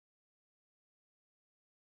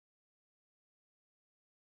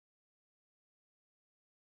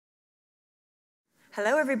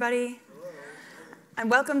Hello, everybody. Hello. And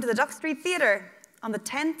welcome to the Dock Street Theatre on the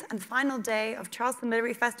 10th and final day of Charleston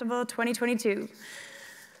Literary Festival 2022.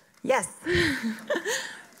 Yes.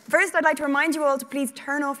 First, I'd like to remind you all to please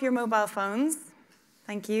turn off your mobile phones.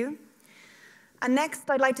 Thank you. And next,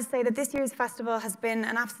 I'd like to say that this year's festival has been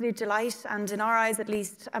an absolute delight, and in our eyes, at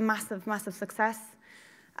least, a massive, massive success.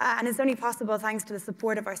 And it's only possible thanks to the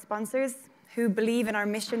support of our sponsors, who believe in our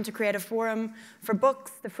mission to create a forum for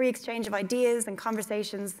books, the free exchange of ideas and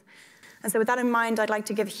conversations. And so with that in mind, I'd like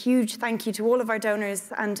to give a huge thank you to all of our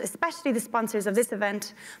donors, and especially the sponsors of this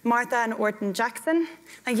event, Martha and Orton Jackson.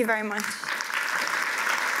 Thank you very much.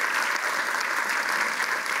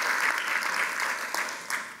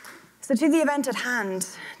 So to the event at hand,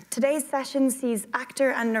 today's session sees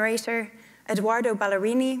actor and narrator Edoardo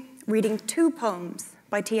Ballerini reading two poems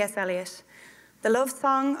by T.S. Eliot, The Love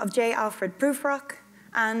Song of J. Alfred Prufrock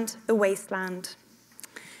and The Wasteland.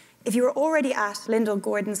 If you were already at Lyndall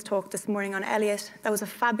Gordon's talk this morning on Eliot, that was a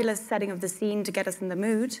fabulous setting of the scene to get us in the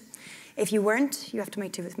mood. If you weren't, you have to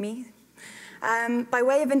make do with me. By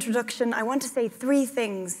way of introduction, I want to say three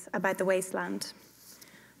things about The Wasteland.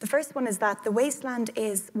 The first one is that The Wasteland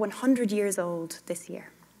is 100 years old this year.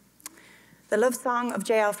 The Love Song of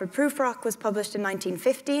J. Alfred Prufrock was published in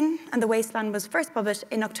 1915, and The Wasteland was first published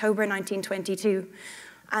in October 1922.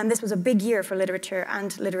 And this was a big year for literature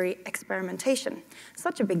and literary experimentation.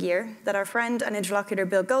 Such a big year that our friend and interlocutor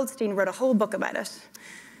Bill Goldstein wrote a whole book about it.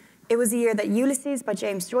 It was the year that Ulysses by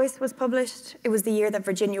James Joyce was published. It was the year that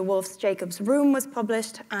Virginia Woolf's Jacob's Room was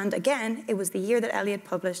published. And again, it was the year that Eliot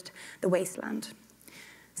published The Wasteland.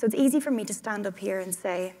 So it's easy for me to stand up here and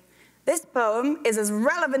say, this poem is as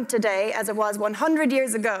relevant today as it was 100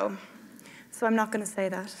 years ago. So I'm not going to say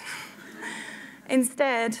that.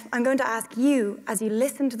 Instead, I'm going to ask you, as you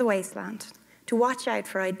listen to The Wasteland, to watch out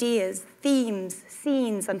for ideas, themes,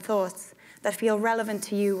 scenes, and thoughts that feel relevant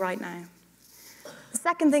to you right now. The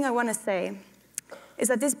second thing I want to say is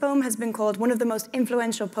that this poem has been called one of the most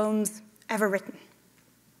influential poems ever written.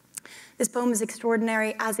 This poem is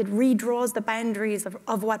extraordinary as it redraws the boundaries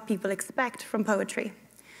of what people expect from poetry.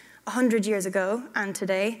 100 years ago, and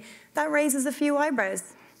today, that raises a few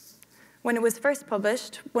eyebrows. When it was first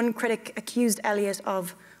published, one critic accused Eliot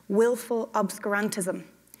of willful obscurantism,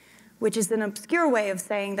 which is an obscure way of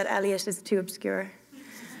saying that Eliot is too obscure.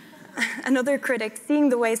 Another critic, seeing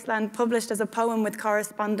The Wasteland published as a poem with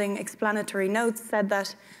corresponding explanatory notes, said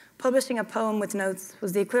that publishing a poem with notes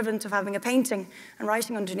was the equivalent of having a painting and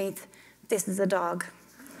writing underneath, "This is a dog."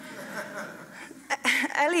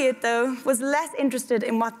 Eliot, though, was less interested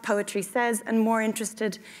in what poetry says and more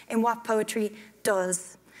interested in what poetry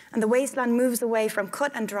does. And The Wasteland moves away from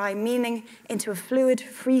cut and dry meaning into a fluid,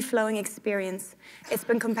 free-flowing experience. It's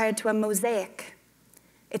been compared to a mosaic.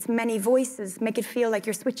 Its many voices make it feel like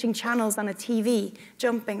you're switching channels on a TV,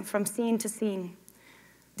 jumping from scene to scene.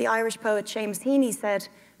 The Irish poet Seamus Heaney said,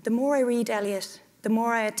 "The more I read Eliot, the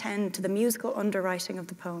more I attend to the musical underwriting of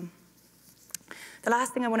the poem." The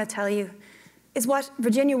last thing I want to tell you is what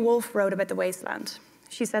Virginia Woolf wrote about The Wasteland.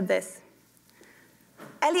 She said this: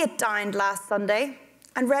 "Eliot dined last Sunday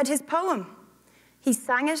and read his poem. He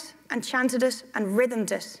sang it and chanted it and rhythmed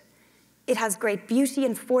it. It has great beauty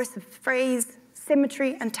and force of phrase,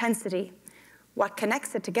 symmetry and tensity. What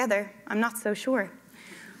connects it together, I'm not so sure.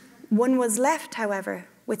 One was left, however,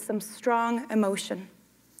 with some strong emotion.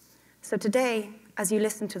 So today, as you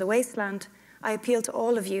listen to The Wasteland, I appeal to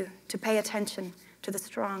all of you to pay attention to the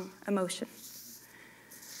strong emotion."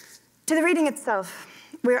 To the reading itself,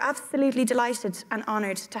 we're absolutely delighted and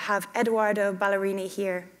honored to have Edoardo Ballerini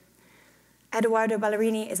here. Edoardo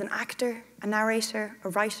Ballerini is an actor, a narrator, a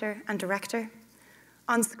writer, and director.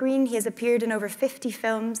 On screen, he has appeared in over 50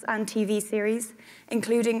 films and TV series,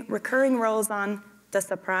 including recurring roles on The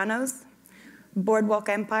Sopranos, Boardwalk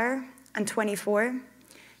Empire, and 24.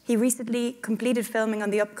 He recently completed filming on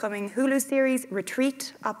the upcoming Hulu series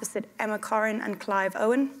Retreat, opposite Emma Corrin and Clive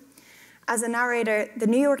Owen. As a narrator, the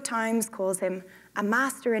New York Times calls him a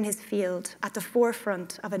master in his field at the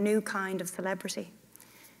forefront of a new kind of celebrity.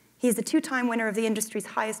 He is a two-time winner of the industry's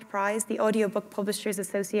highest prize, the Audiobook Publishers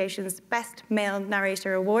Association's Best Male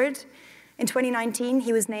Narrator Award. In 2019,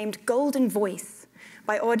 he was named Golden Voice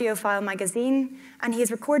by Audiophile magazine, and he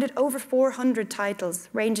has recorded over 400 titles,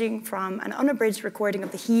 ranging from an unabridged recording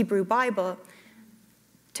of the Hebrew Bible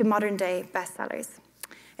to modern-day bestsellers.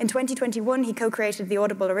 In 2021, he co-created the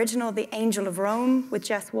Audible original, The Angel of Rome, with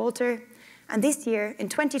Jess Walter. And this year, in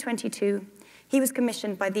 2022, he was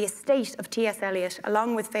commissioned by the Estate of T.S. Eliot,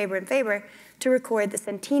 along with Faber Faber, to record the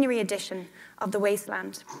Centenary Edition of The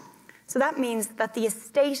Wasteland. So that means that the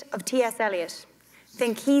Estate of T.S. Eliot,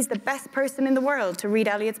 think he's the best person in the world to read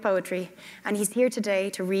Eliot's poetry, and he's here today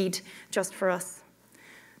to read just for us.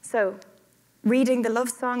 So, reading the love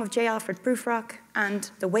song of J. Alfred Prufrock and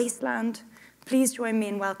The Wasteland, please join me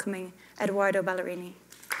in welcoming Edoardo Ballerini.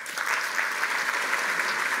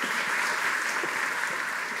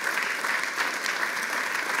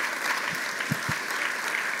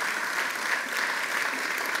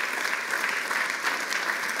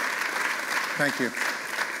 Thank you.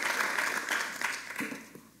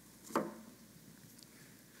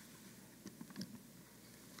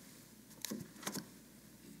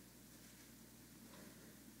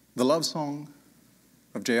 The love song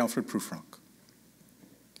of J. Alfred Prufrock.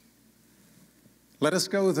 Let us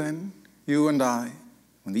go then, you and I,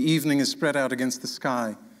 when the evening is spread out against the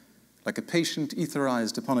sky, like a patient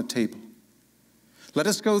etherized upon a table. Let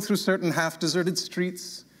us go through certain half-deserted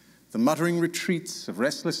streets, the muttering retreats of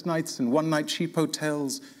restless nights and one-night cheap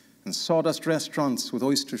hotels and sawdust restaurants with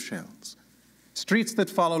oyster shells. Streets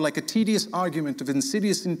that follow like a tedious argument of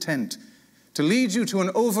insidious intent to lead you to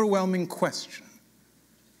an overwhelming question.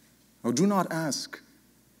 Oh, do not ask,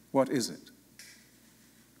 what is it?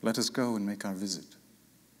 Let us go and make our visit.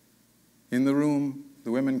 In the room, the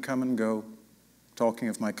women come and go, talking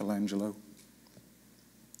of Michelangelo.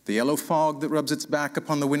 The yellow fog that rubs its back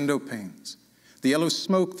upon the window panes, the yellow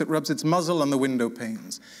smoke that rubs its muzzle on the window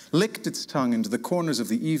panes, licked its tongue into the corners of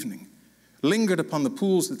the evening, lingered upon the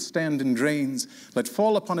pools that stand in drains, let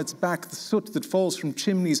fall upon its back the soot that falls from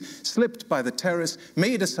chimneys, slipped by the terrace,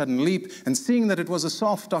 made a sudden leap, and seeing that it was a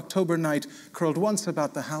soft October night, curled once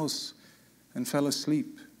about the house and fell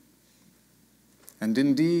asleep. And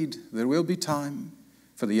indeed, there will be time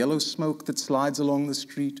for the yellow smoke that slides along the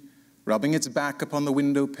street, rubbing its back upon the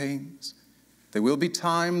window panes. There will be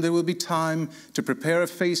time to prepare a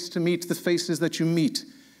face to meet the faces that you meet.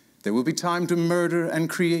 There will be time to murder and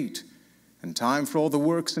create, and time for all the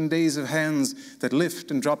works and days of hands that lift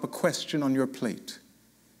and drop a question on your plate.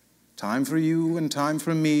 Time for you and time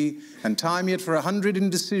for me, and time yet for 100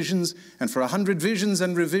 indecisions and for 100 visions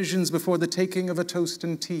and revisions before the taking of a toast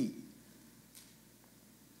and tea.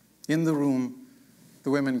 In the room, the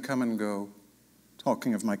women come and go,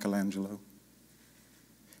 talking of Michelangelo.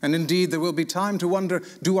 And indeed, there will be time to wonder,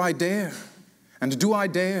 do I dare? And do I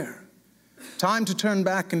dare? Time to turn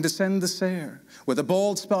back and descend the stair. With a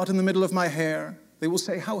bald spot in the middle of my hair, they will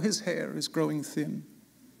say how his hair is growing thin.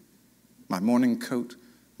 My morning coat,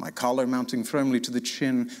 my collar mounting firmly to the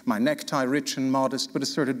chin, my necktie rich and modest, but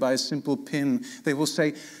asserted by a simple pin. They will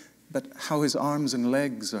say, but how his arms and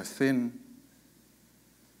legs are thin.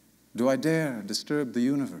 Do I dare disturb the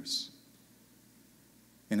universe?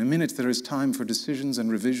 In a minute, there is time for decisions and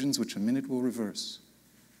revisions which a minute will reverse.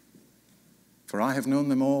 For I have known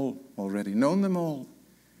them all already, known them all.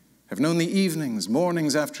 Have known the evenings,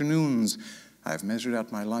 mornings, afternoons. I have measured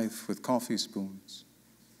out my life with coffee spoons.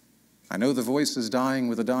 I know the voices dying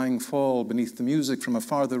with a dying fall beneath the music from a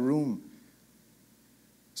farther room.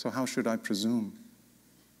 So how should I presume?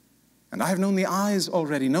 And I have known the eyes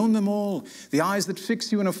already, known them all, the eyes that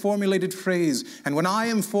fix you in a formulated phrase. And when I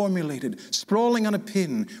am formulated, sprawling on a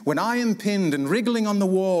pin, when I am pinned and wriggling on the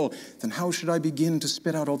wall, then how should I begin to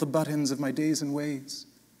spit out all the butt ends of my days and ways?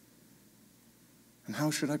 And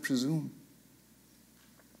how should I presume?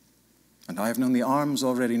 And I have known the arms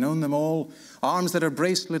already, known them all, arms that are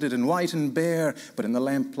braceleted and white and bare, but in the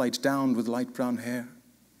lamplight downed with light brown hair.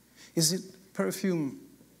 Is it perfume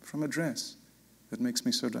from a dress that makes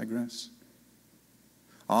me so digress?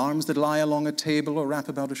 Arms that lie along a table or wrap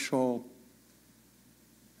about a shawl.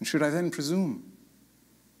 And should I then presume?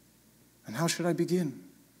 And how should I begin?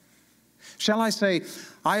 Shall I say,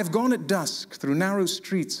 I have gone at dusk through narrow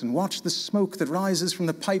streets and watched the smoke that rises from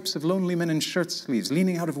the pipes of lonely men in shirt sleeves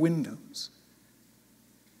leaning out of windows?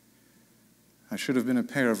 I should have been a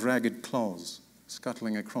pair of ragged claws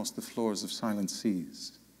scuttling across the floors of silent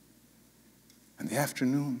seas. And the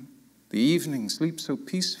afternoon, the evening sleeps so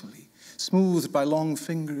peacefully, smoothed by long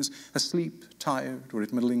fingers, asleep, tired, where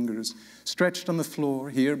it malingers, stretched on the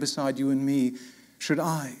floor, here beside you and me. Should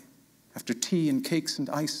I, after tea and cakes and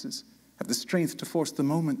ices, have the strength to force the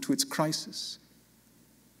moment to its crisis?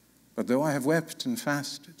 But though I have wept and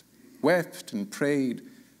fasted, wept and prayed,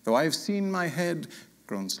 though I have seen my head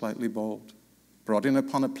grown slightly bald, brought in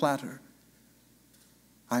upon a platter,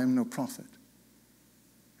 I am no prophet,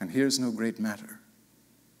 and here's no great matter.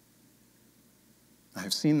 I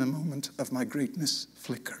have seen the moment of my greatness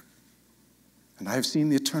flicker, and I have seen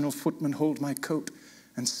the eternal footman hold my coat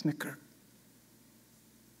and snicker.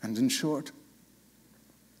 And in short,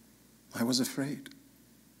 I was afraid.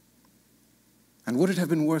 And would it have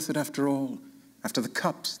been worth it after all after the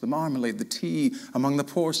cups, the marmalade, the tea, among the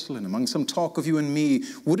porcelain, among some talk of you and me,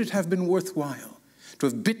 would it have been worthwhile to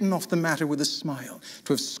have bitten off the matter with a smile,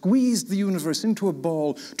 to have squeezed the universe into a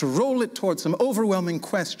ball, to roll it towards some overwhelming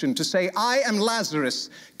question, to say, I am Lazarus,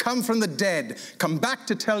 come from the dead, come back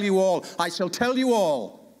to tell you all, I shall tell you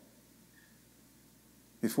all.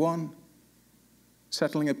 If one,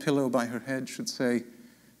 settling a pillow by her head, should say,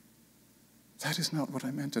 that is not what I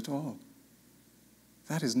meant at all.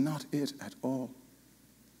 That is not it at all.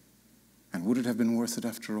 And would it have been worth it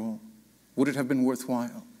after all? Would it have been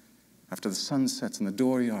worthwhile? After the sunsets and the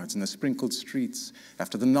dooryards and the sprinkled streets,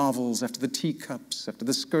 after the novels, after the teacups, after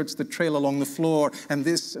the skirts that trail along the floor, and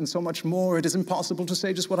this and so much more, it is impossible to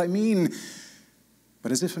say just what I mean.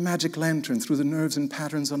 But as if a magic lantern threw the nerves and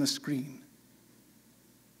patterns on a screen,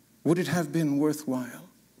 would it have been worthwhile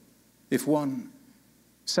if one,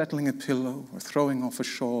 settling a pillow or throwing off a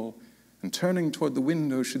shawl and turning toward the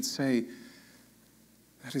window, should say,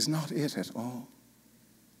 that is not it at all.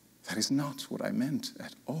 That is not what I meant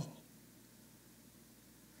at all.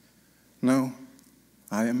 No,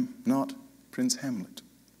 I am not Prince Hamlet,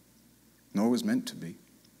 nor was meant to be.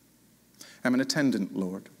 I'm an attendant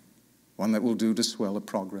lord, one that will do to swell a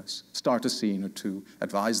progress, start a scene or two,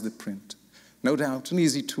 advise the print. No doubt, an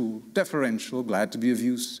easy tool, deferential, glad to be of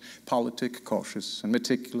use, politic, cautious, and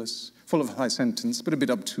meticulous, full of high sentence, but a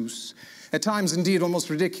bit obtuse. At times, indeed,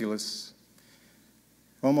 almost ridiculous.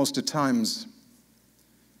 Almost at times,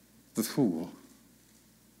 the fool.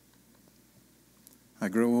 I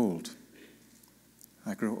grow old.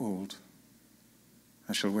 I grow old.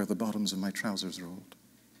 I shall wear the bottoms of my trousers rolled.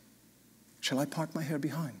 Shall I part my hair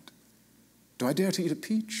behind? Do I dare to eat a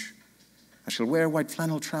peach? I shall wear white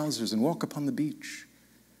flannel trousers and walk upon the beach.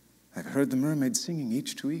 I've heard the mermaids singing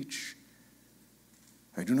each to each.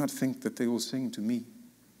 I do not think that they will sing to me.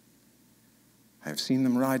 I have seen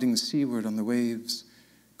them riding seaward on the waves,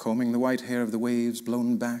 combing the white hair of the waves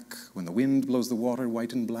blown back when the wind blows the water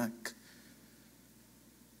white and black.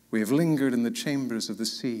 We have lingered in the chambers of the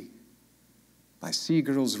sea, by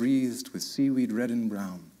sea-girls wreathed with seaweed red and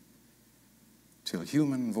brown, till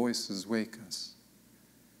human voices wake us,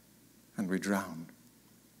 and we drown.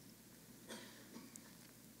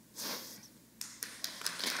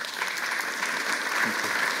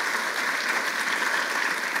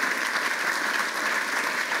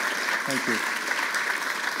 Thank you.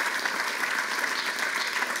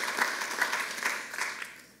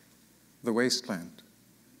 The Wasteland.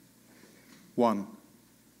 1.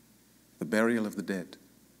 The Burial of the Dead.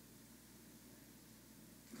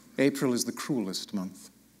 April is the cruelest month,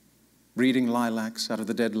 breeding lilacs out of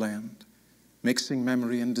the dead land, mixing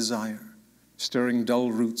memory and desire, stirring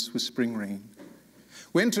dull roots with spring rain.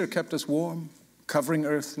 Winter kept us warm, covering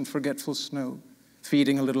earth in forgetful snow,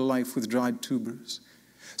 feeding a little life with dried tubers.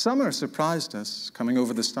 Summer surprised us, coming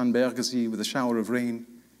over the Starnbergersee with a shower of rain.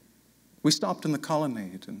 We stopped in the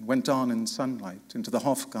colonnade and went on in sunlight into the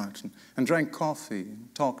Hofgarten and drank coffee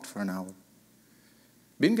and talked for an hour.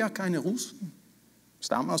 Bin gar keine Russen,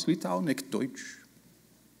 stamm aus Litauen, nicht Deutsch.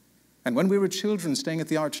 And when we were children staying at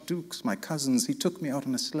the Archduke's, my cousins, he took me out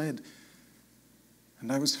on a sled,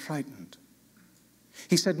 and I was frightened.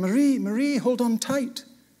 He said, Marie, Marie, hold on tight.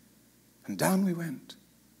 And down we went.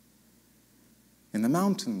 In the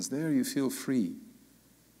mountains, there you feel free.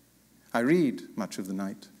 I read much of the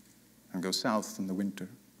night and go south in the winter.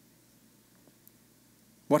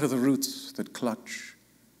 What are the roots that clutch?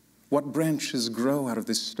 What branches grow out of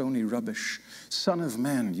this stony rubbish? Son of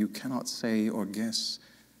man, you cannot say or guess,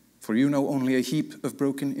 for you know only a heap of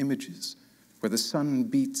broken images, where the sun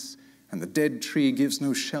beats and the dead tree gives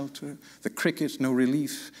no shelter, the cricket no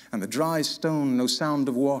relief, and the dry stone no sound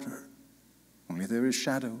of water. Only there is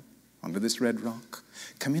shadow under this red rock.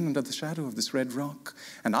 Come in under the shadow of this red rock,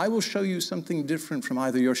 and I will show you something different from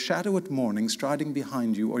either your shadow at morning striding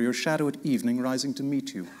behind you or your shadow at evening rising to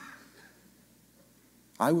meet you.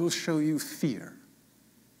 I will show you fear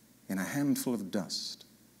in a handful of dust.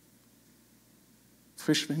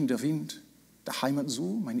 Frisch wenn der Wind, der Heimat so,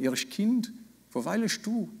 mein irrisch Kind, wo weilest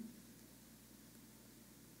du?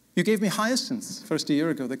 You gave me hyacinths first a year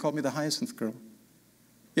ago. They called me the hyacinth girl.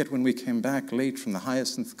 Yet when we came back late from the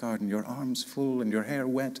hyacinth garden, your arms full and your hair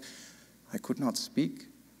wet, I could not speak,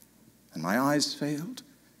 and my eyes failed.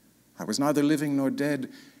 I was neither living nor dead,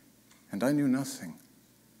 and I knew nothing.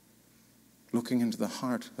 Looking into the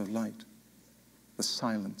heart of light, the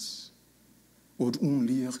silence. Od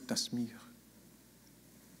unlier das mir.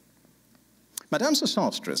 Madame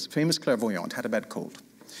Sosostris, famous clairvoyante, had a bad cold.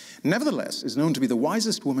 Nevertheless, is known to be the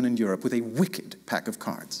wisest woman in Europe with a wicked pack of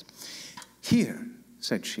cards. Here,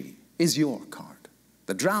 said she, is your card,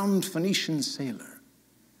 the drowned Phoenician sailor.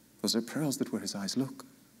 Those are pearls that were his eyes. Look.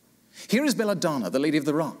 Here is Belladonna, the lady of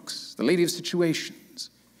the rocks, the lady of situations.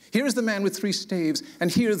 Here is the man with 3 staves, and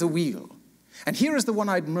here the wheel. And here is the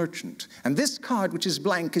one-eyed merchant. And this card, which is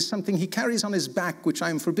blank, is something he carries on his back, which I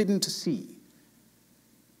am forbidden to see.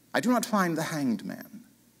 I do not find the hanged man.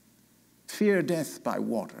 Fear death by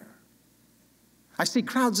water. I see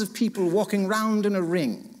crowds of people walking round in a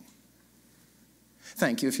ring.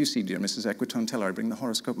 Thank you. If you see, dear Mrs. Equitone, tell her I bring the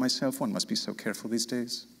horoscope myself. One must be so careful these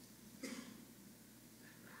days.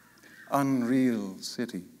 Unreal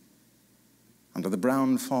city. Under the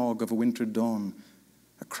brown fog of a winter dawn,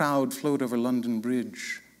 a crowd flowed over London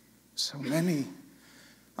Bridge. So many.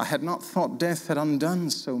 I had not thought death had undone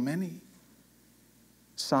so many.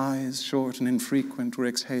 Sighs, short and infrequent, were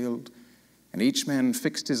exhaled, and each man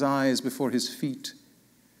fixed his eyes before his feet,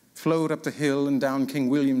 flowed up the hill and down King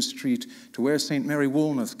William Street to where St. Mary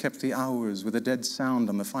Woolnoth kept the hours with a dead sound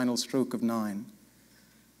on the final stroke of 9.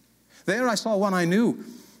 There I saw one I knew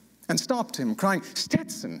and stopped him, crying,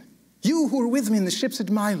 "Stetson, you who were with me in the ships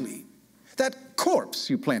at Miley, that corpse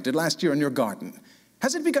you planted last year in your garden,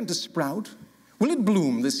 has it begun to sprout? Will it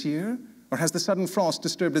bloom this year, or has the sudden frost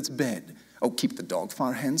disturbed its bed? Oh, keep the dog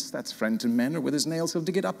far hence, that's friend to men, or with his nails he'll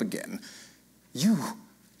dig it up again. You,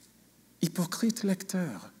 hypocrite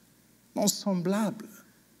lecteur, mon semblable,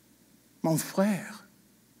 mon frère."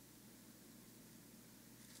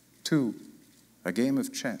 2. A game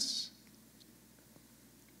of chess.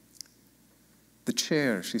 The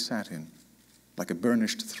chair she sat in, like a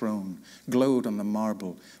burnished throne, glowed on the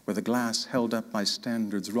marble where the glass held up by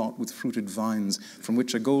standards wrought with fruited vines from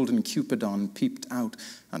which a golden cupidon peeped out.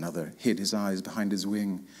 Another hid his eyes behind his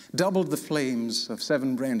wing, doubled the flames of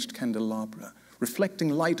 7-branched candelabra, reflecting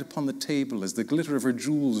light upon the table as the glitter of her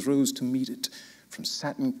jewels rose to meet it. From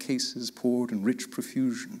satin cases poured in rich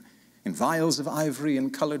profusion. In vials of ivory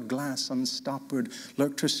and colored glass unstoppered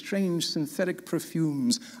lurked her strange synthetic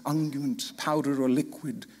perfumes, unguent, powder, or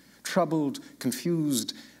liquid, troubled,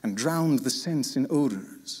 confused, and drowned the sense in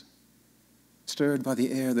odors. Stirred by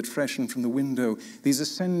the air that freshened from the window, these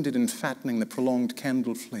ascended in fattening the prolonged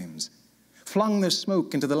candle flames, flung their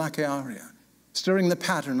smoke into the lacearia, stirring the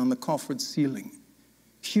pattern on the coffered ceiling.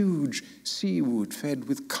 Huge seawood fed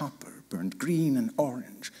with copper, burned green and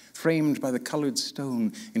orange, framed by the colored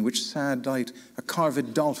stone in which sad light a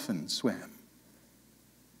carved dolphin swam.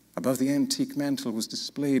 Above the antique mantel was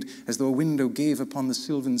displayed, as though a window gave upon the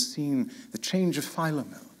sylvan scene, the change of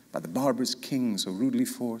Philomel by the barbarous king so rudely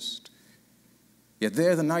forced. Yet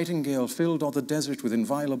there the nightingale filled all the desert with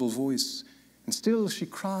inviolable voice, and still she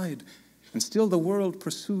cried, and still the world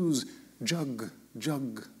pursues, jug,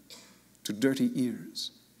 jug, to dirty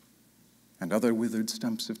ears. And other withered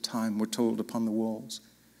stumps of time were told upon the walls.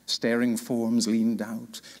 Staring forms leaned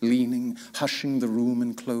out, leaning, hushing the room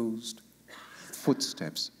enclosed.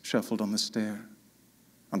 Footsteps shuffled on the stair.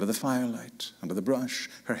 Under the firelight, under the brush,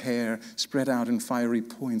 her hair, spread out in fiery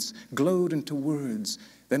points, glowed into words,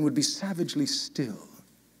 then would be savagely still.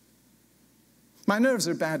 My nerves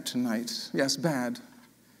are bad tonight. Yes, bad.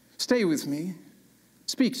 Stay with me.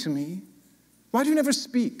 Speak to me. Why do you never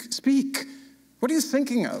speak? Speak. What are you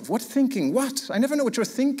thinking of? What thinking? What? I never know what you're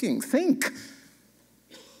thinking. Think.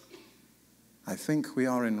 I think we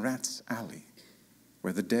are in Rat's Alley,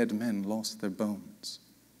 where the dead men lost their bones.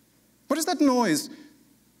 What is that noise?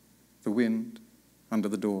 The wind under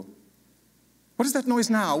the door. What is that noise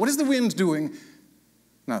now? What is the wind doing?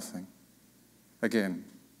 Nothing. Again,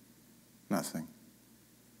 nothing.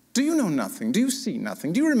 Do you know nothing? Do you see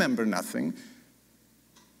nothing? Do you remember nothing?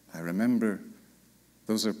 I remember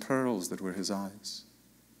those are pearls that were his eyes.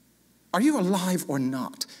 Are you alive or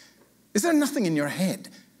not? Is there nothing in your head?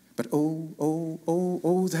 But oh, oh, oh,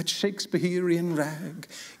 oh, that Shakespearean rag.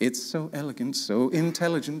 It's so elegant, so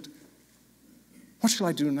intelligent. What shall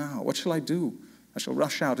I do now? What shall I do? I shall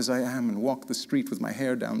rush out as I am and walk the street with my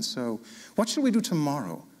hair down so. What shall we do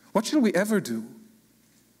tomorrow? What shall we ever do?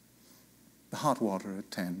 The hot water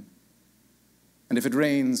at 10. And if it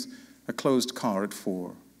rains, a closed car at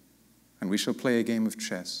 4. And we shall play a game of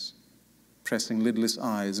chess, pressing lidless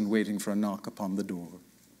eyes and waiting for a knock upon the door.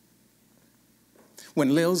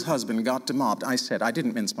 When Lil's husband got demobbed, I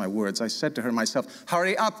didn't mince my words, I said to her myself,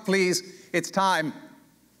 "Hurry up, please, it's time."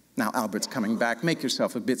 Now Albert's coming back, make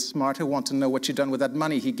yourself a bit smart. He'll want to know what you've done with that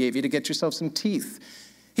money he gave you to get yourself some teeth.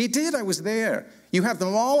 He did, I was there. You have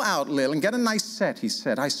them all out, Lil, and get a nice set, he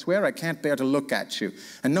said. I swear I can't bear to look at you.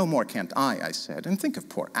 And no more can't I said. And think of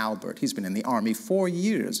poor Albert. He's been in the army 4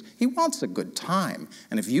 years. He wants a good time.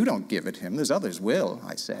 And if you don't give it him, there's others will,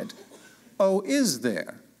 I said. Oh, is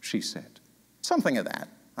there? She said. Something of that,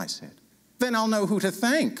 I said. Then I'll know who to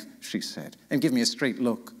thank, she said, and give me a straight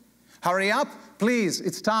look. Hurry up, please,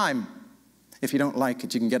 it's time. If you don't like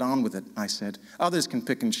it, you can get on with it, I said. Others can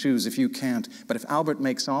pick and choose if you can't, but if Albert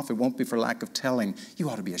makes off, it won't be for lack of telling. You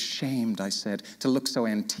ought to be ashamed, I said, to look so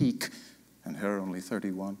antique, and her only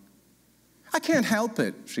 31. I can't help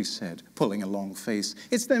it, she said, pulling a long face.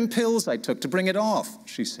 It's them pills I took to bring it off,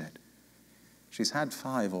 she said. She's had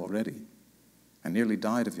 5 already, and nearly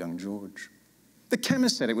died of young George. The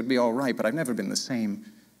chemist said it would be all right, but I've never been the same.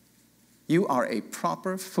 You are a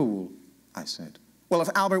proper fool, I said. Well, if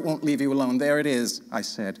Albert won't leave you alone, there it is, I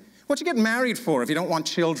said. What you get married for if you don't want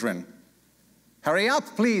children? Hurry up,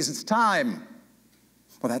 please, it's time.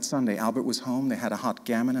 Well, that Sunday, Albert was home, they had a hot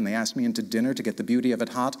gammon, and they asked me into dinner to get the beauty of it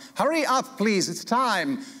hot. Hurry up, please, it's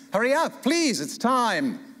time. Hurry up, please, it's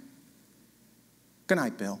time. Good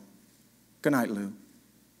night, Bill. Good night, Lou.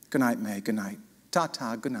 Good night, May. Good night.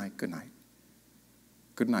 Ta-ta, good night, good night.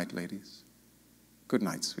 Good night, ladies. Good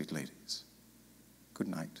night, sweet ladies. Good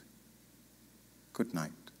night. Good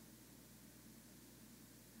night.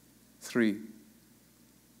 3.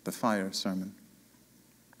 The fire sermon.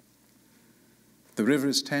 The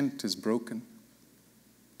river's tent is broken.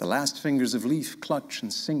 The last fingers of leaf clutch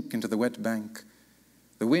and sink into the wet bank.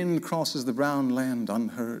 The wind crosses the brown land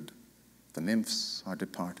unheard. The nymphs are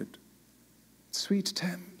departed. Sweet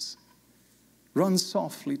Thames, run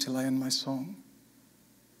softly till I end my song.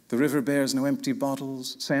 The river bears no empty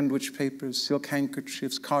bottles, sandwich papers, silk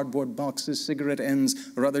handkerchiefs, cardboard boxes, cigarette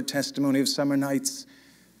ends, or other testimony of summer nights.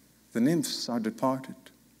 The nymphs are departed.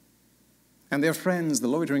 And their friends, the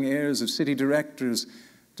loitering heirs of city directors,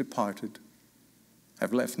 departed,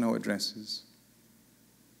 have left no addresses.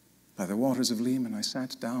 By the waters of Lehman I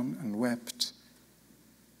sat down and wept.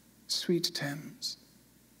 Sweet Thames,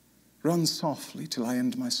 run softly till I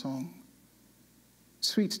end my song.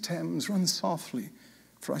 Sweet Thames, run softly,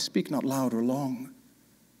 for I speak not loud or long.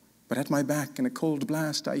 But at my back in a cold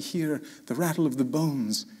blast I hear the rattle of the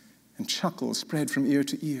bones and chuckle spread from ear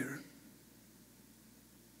to ear.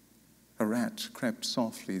 A rat crept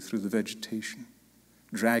softly through the vegetation,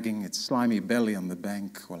 dragging its slimy belly on the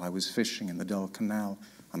bank while I was fishing in the dull canal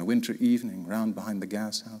on a winter evening round behind the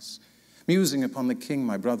gas house, musing upon the king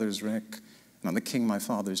my brother's wreck and on the king my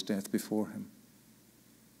father's death before him.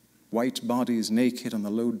 White bodies naked on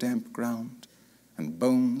the low damp ground, and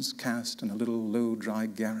bones cast in a little low dry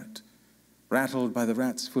garret, rattled by the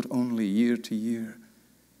rat's foot only year to year.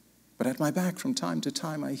 But at my back from time to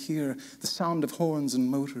time I hear the sound of horns and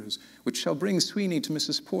motors, which shall bring Sweeney to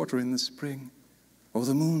Mrs. Porter in the spring. Oh,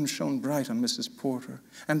 the moon shone bright on Mrs. Porter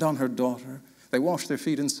and on her daughter. They washed their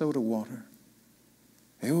feet in soda water.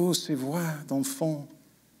 Et oh, ces voix d'enfants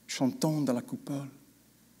chantant dans la coupole.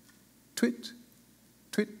 Twit,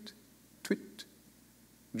 twit, twit,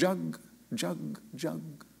 jug, jug,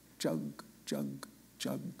 jug, jug, jug,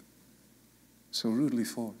 jug. So rudely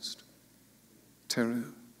forced. Terror.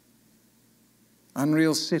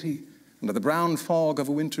 Unreal city, under the brown fog of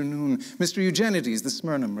a winter noon, Mr. Eugenides, the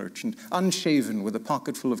Smyrna merchant, unshaven with a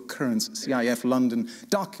pocket full of currants, CIF London,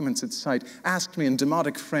 documents at sight, asked me in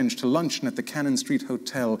demotic French to luncheon at the Cannon Street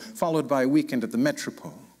Hotel, followed by a weekend at the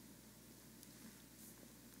Metropole.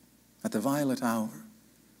 At the violet hour,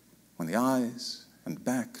 when the eyes and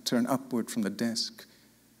back turn upward from the desk,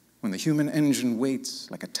 when the human engine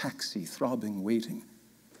waits like a taxi throbbing, waiting,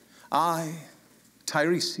 I,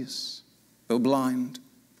 Tiresias, though blind,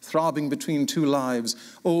 throbbing between two lives,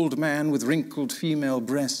 old man with wrinkled female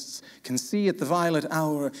breasts, can see at the violet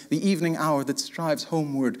hour, the evening hour that strives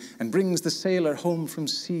homeward and brings the sailor home from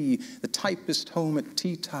sea, the typist home at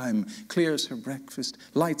tea time, clears her breakfast,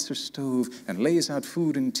 lights her stove, and lays out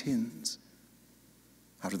food in tins.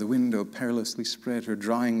 Out of the window perilously spread her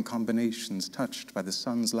drying combinations touched by the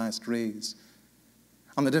sun's last rays.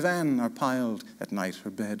 On the divan are piled, at night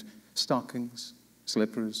her bed, stockings,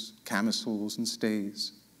 slippers, camisoles, and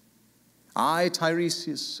stays. I,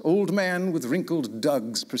 Tiresias, old man with wrinkled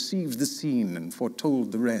dugs, perceived the scene and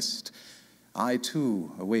foretold the rest. I,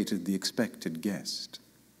 too, awaited the expected guest.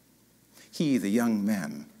 He, the young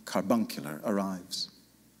man, carbuncular, arrives,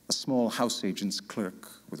 a small house agent's clerk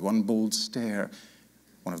with one bold stare,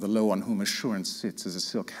 one of the low on whom assurance sits as a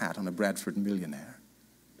silk hat on a Bradford millionaire.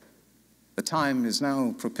 The time is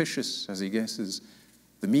now propitious, as he guesses.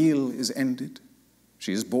 The meal is ended.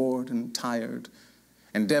 She is bored and tired,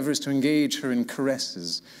 endeavors to engage her in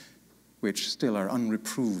caresses, which still are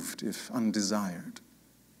unreproved if undesired.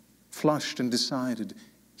 Flushed and decided,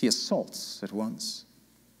 he assaults at once.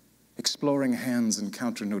 Exploring hands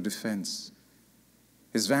encounter no defense.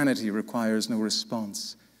 His vanity requires no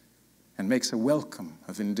response and makes a welcome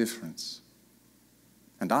of indifference.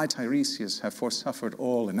 And I, Tiresias, have forsuffered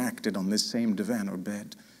all enacted on this same divan or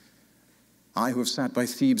bed. I who have sat by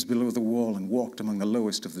Thebes below the wall and walked among the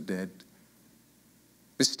lowest of the dead,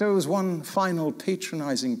 bestows one final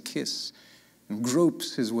patronizing kiss and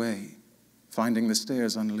gropes his way, finding the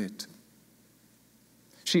stairs unlit.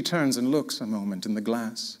 She turns and looks a moment in the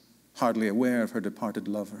glass, hardly aware of her departed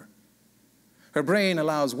lover. Her brain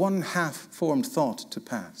allows one half-formed thought to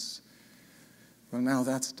pass. Well, now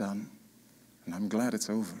that's done, and I'm glad it's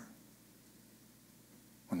over.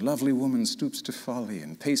 When lovely woman stoops to folly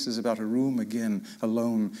and paces about her room again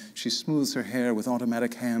alone, she smooths her hair with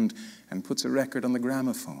automatic hand and puts a record on the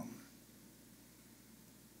gramophone.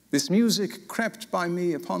 This music crept by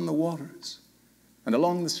me upon the waters and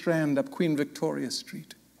along the Strand up Queen Victoria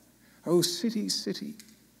Street. Oh, city, city.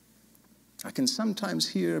 I can sometimes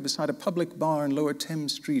hear beside a public bar in Lower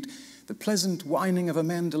Thames Street the pleasant whining of a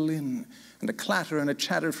mandolin and a clatter and a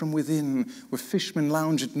chatter from within where fishmen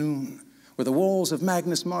lounge at noon, where the walls of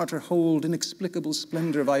Magnus Martyr hold inexplicable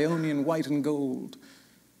splendor of Ionian white and gold.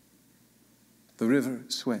 The river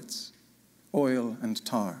sweats, oil and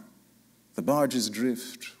tar. The barges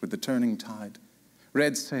drift with the turning tide.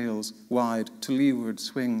 Red sails, wide to leeward,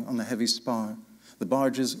 swing on the heavy spar. The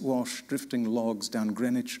barges wash drifting logs down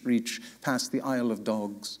Greenwich Reach past the Isle of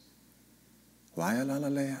Dogs.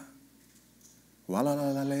 Waialalalea,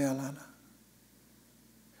 walalalalea.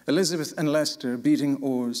 Elizabeth and Leicester beating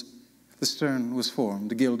oars. The stern was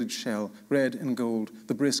formed, a gilded shell, red and gold,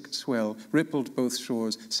 the brisk swell, rippled both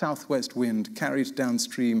shores, southwest wind, carried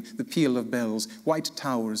downstream, the peal of bells, white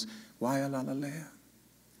towers, waialalalea,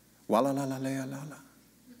 walalalalea lala.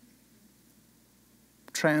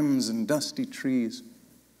 Trams and dusty trees.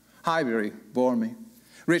 Highbury bore me.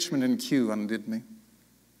 Richmond and Kew undid me.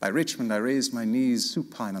 By Richmond I raised my knees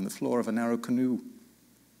supine on the floor of a narrow canoe.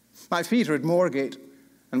 My feet are at Moorgate,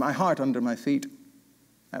 and my heart under my feet.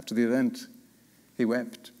 After the event, he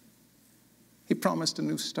wept. He promised a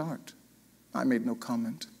new start. I made no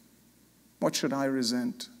comment. What should I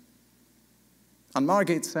resent? On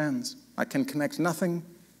Margate Sands, I can connect nothing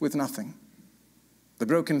with nothing. The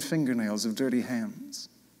broken fingernails of dirty hands.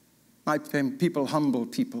 My people humble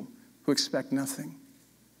people who expect nothing.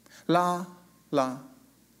 La, la.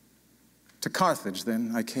 To Carthage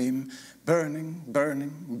then I came, burning,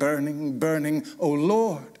 burning, burning, burning. O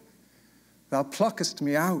Lord, thou pluckest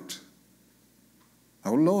me out.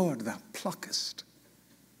 O Lord, thou pluckest.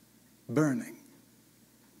 Burning.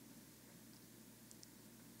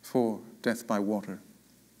 4. Death by water.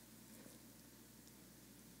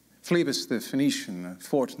 Phlebas the Phoenician, a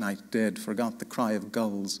fortnight dead, forgot the cry of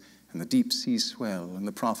gulls and the deep sea swell and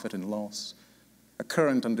the profit and loss. A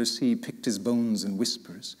current under sea picked his bones in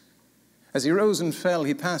whispers. As he rose and fell,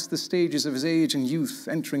 he passed the stages of his age and youth,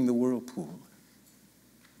 entering the whirlpool.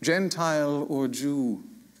 Gentile or Jew,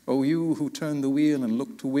 O you who turn the wheel and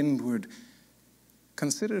look to windward,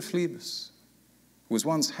 consider Phlebas, who was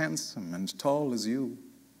once handsome and tall as you.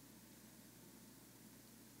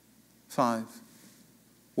 5.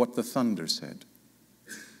 What the thunder said.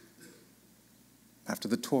 After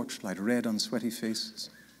the torchlight red on sweaty faces,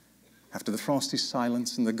 after the frosty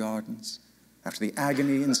silence in the gardens, after the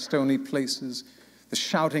agony in stony places, the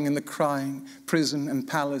shouting and the crying, prison and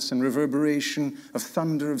palace and reverberation of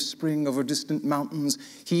thunder of spring over distant mountains,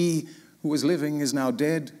 he who was living is now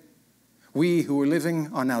dead. We who were living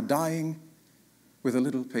are now dying with a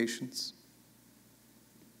little patience.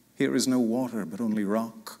 Here is no water, but only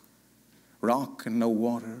rock. Rock and no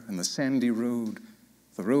water, and the sandy road,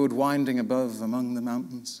 the road winding above among the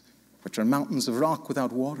mountains, which are mountains of rock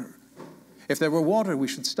without water. If there were water, we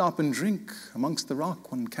should stop and drink. Amongst the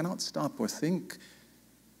rock, one cannot stop or think.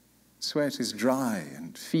 Sweat is dry,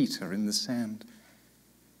 and feet are in the sand.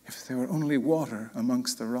 If there were only water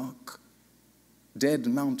amongst the rock, dead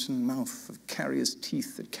mountain mouth of carious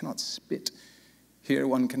teeth that cannot spit. Here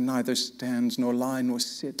one can neither stand, nor lie, nor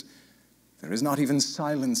sit. There is not even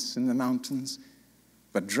silence in the mountains,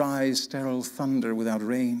 but dry, sterile thunder without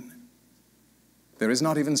rain. There is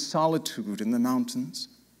not even solitude in the mountains,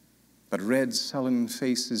 but red, sullen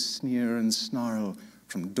faces sneer and snarl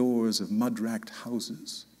from doors of mud-racked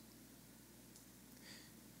houses.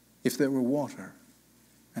 If there were water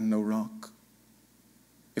and no rock,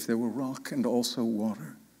 if there were rock and also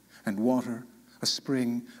water, and water, a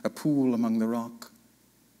spring, a pool among the rock,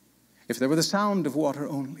 if there were the sound of water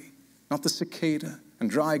only, not the cicada and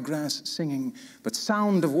dry grass singing, but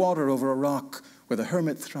sound of water over a rock where the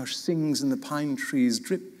hermit thrush sings in the pine trees,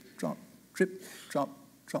 drip, drop, drip, drop,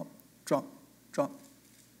 drop, drop, drop.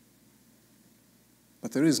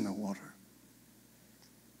 But there is no water.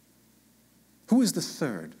 Who is the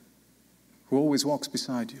third who always walks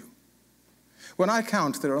beside you? When I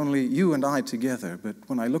count, there are only you and I together, but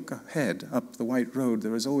when I look ahead up the white road,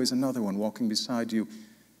 there is always another one walking beside you,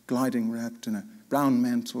 gliding wrapped in a brown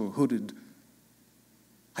mantle, hooded.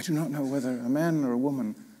 I do not know whether a man or a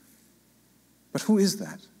woman, but who is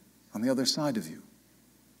that on the other side of you?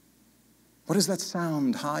 What is that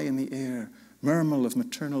sound high in the air, murmur of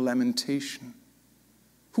maternal lamentation?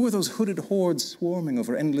 Who are those hooded hordes swarming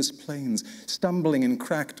over endless plains, stumbling in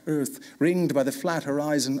cracked earth, ringed by the flat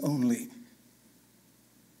horizon only?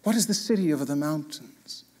 What is the city over the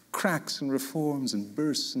mountains? Cracks and reforms and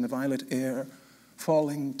bursts in the violet air,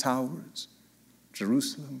 falling towers.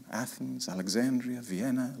 Jerusalem, Athens, Alexandria,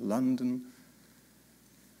 Vienna, London.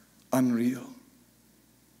 Unreal.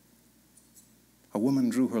 A woman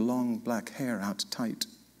drew her long black hair out tight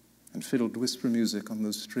and fiddled whisper music on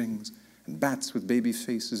those strings, and bats with baby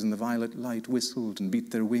faces in the violet light whistled and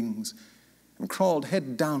beat their wings and crawled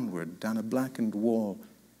head downward down a blackened wall,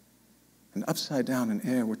 and upside down in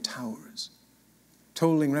air were towers,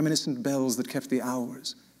 tolling reminiscent bells that kept the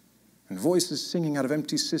hours, and voices singing out of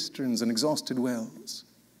empty cisterns and exhausted wells.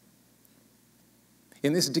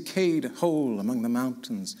 In this decayed hole among the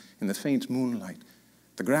mountains, in the faint moonlight,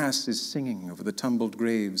 the grass is singing over the tumbled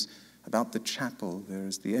graves. About the chapel, there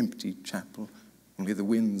is the empty chapel, only the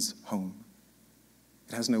wind's home.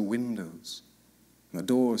 It has no windows, and the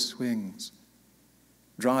door swings.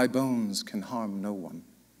 Dry bones can harm no one.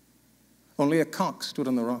 Only a cock stood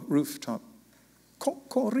on the rooftop.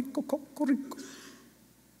 Cocorico, cocorico.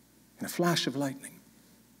 In a flash of lightning,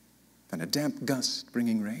 then a damp gust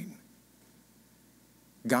bringing rain.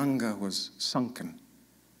 Ganga was sunken,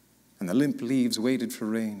 and the limp leaves waited for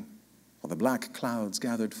rain, while the black clouds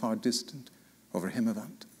gathered far distant over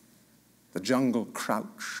Himavant. The jungle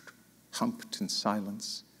crouched, humped in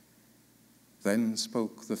silence. Then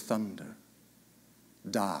spoke the thunder.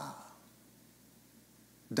 Da.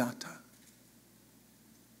 Data.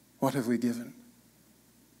 What have we given?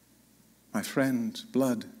 My friend,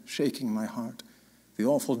 blood shaking my heart, the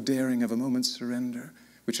awful daring of a moment's surrender,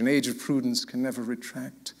 which an age of prudence can never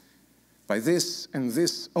retract. By this and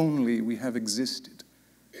this only we have existed,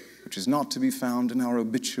 which is not to be found in our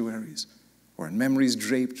obituaries, or in memories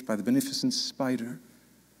draped by the beneficent spider,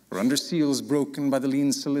 or under seals broken by the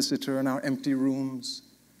lean solicitor in our empty rooms.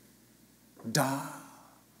 Da.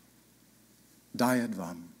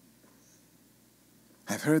 Diadvam.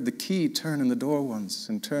 I've heard the key turn in the door once,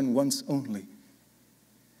 and turn once only.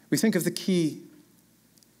 We think of the key,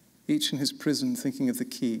 each in his prison thinking of the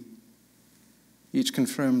key. Each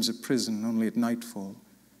confirms a prison only at nightfall.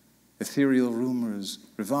 Ethereal rumors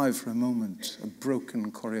revive for a moment a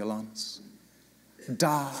broken Coriolanus.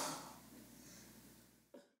 Da.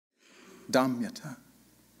 Damyata.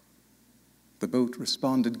 The boat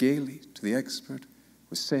responded gaily to the expert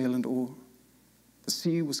with sail and oar. The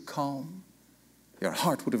sea was calm. Your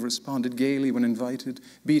heart would have responded gaily when invited,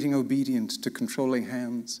 beating obedient to controlling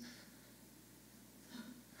hands.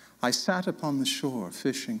 I sat upon the shore,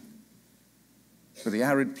 fishing, with the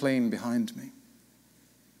arid plain behind me.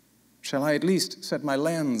 Shall I at least set my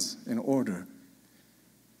lens in order?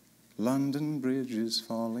 London Bridge is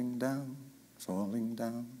falling down, falling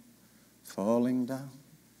down, falling down.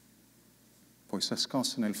 Poi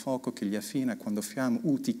s'ascosse nel fuoco che gli affina quando fiam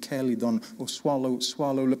uti Calidon o swallow,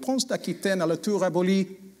 swallow, le prince d'Aquitaine à la tour abolie.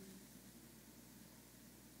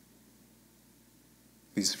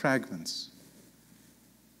 These fragments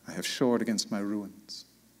I have shored against my ruins.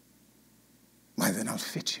 Why, then I'll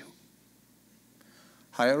fit you.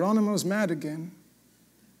 Hieronymo's mad again.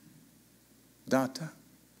 Data,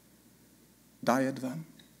 Diadvam,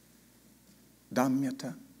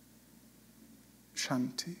 Damyata,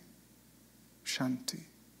 Shanti, Shanti,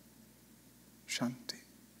 Shanti.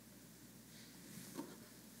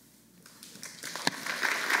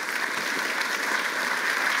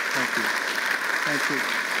 Thank you. Thank you.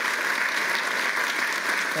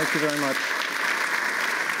 Thank you very much.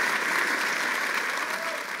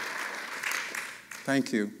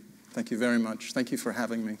 Thank you. Thank you very much. Thank you for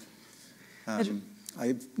having me.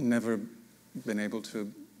 I've never been able to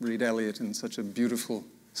read Eliot in such a beautiful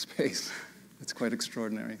space. It's quite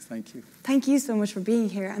extraordinary. Thank you. Thank you so much for being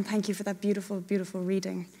here, and thank you for that beautiful, beautiful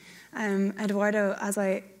reading. Edoardo, as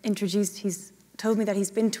I introduced, he's told me that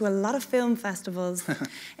he's been to a lot of film festivals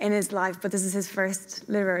in his life, but this is his first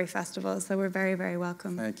literary festival, so we're very, very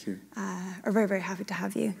welcome. Thank you. We're very, very happy to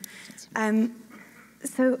have you.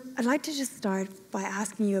 So I'd like to just start by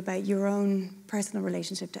asking you about your own personal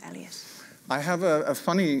relationship to Eliot. I have a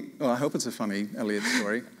funny, well, I hope it's a funny Eliot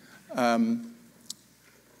story.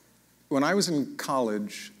 When I was in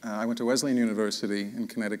college, I went to Wesleyan University in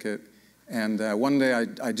Connecticut, And one day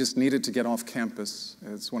I just needed to get off campus.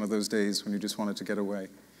 It's one of those days when you just wanted to get away.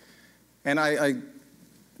 And I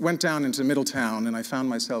went down into Middletown, and I found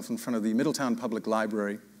myself in front of the Middletown Public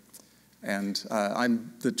Library. And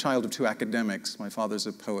I'm the child of two academics. My father's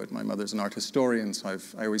a poet, my mother's an art historian, so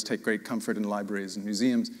I always take great comfort in libraries and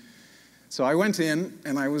museums. So I went in,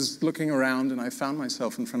 and I was looking around, and I found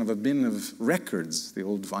myself in front of a bin of records, the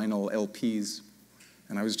old vinyl LPs.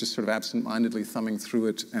 And I was just sort of absent-mindedly thumbing through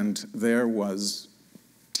it, and there was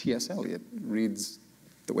T.S. Eliot, reads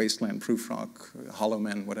The Wasteland, Prufrock, Hollow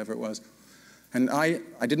Men, whatever it was. And I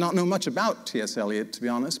did not know much about T.S. Eliot, to be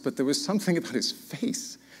honest, but there was something about his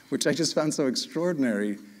face, which I just found so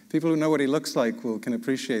extraordinary. People who know what he looks like can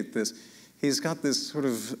appreciate this. He's got this sort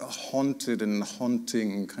of haunted and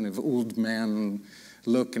haunting kind of old man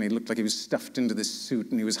look, and he looked like he was stuffed into this suit,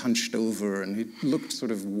 and he was hunched over, and he looked sort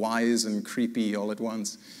of wise and creepy all at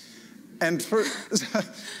once. And for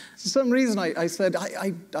some reason, I said,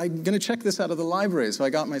 I'm going to check this out of the library. So I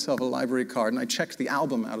got myself a library card, and I checked the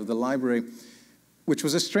album out of the library, which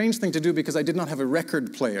was a strange thing to do because I did not have a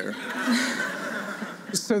record player.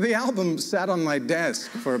 So the album sat on my desk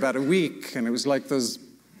for about a week, and it was like those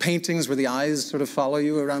paintings where the eyes sort of follow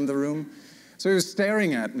you around the room. So he was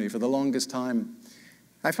staring at me for the longest time.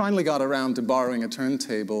 I finally got around to borrowing a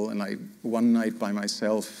turntable, and I, one night by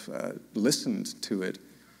myself, listened to it.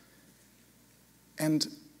 And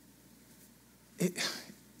it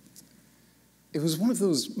was one of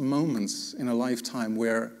those moments in a lifetime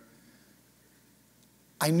where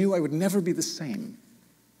I knew I would never be the same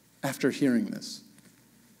after hearing this.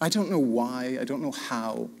 I don't know why, I don't know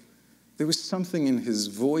how. There was something in his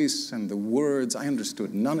voice and the words. I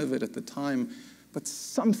understood none of it at the time, but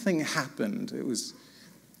something happened.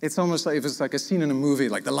 It's almost like it was like a scene in a movie,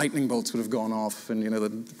 like the lightning bolts would have gone off, and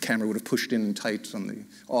the camera would have pushed in tight on the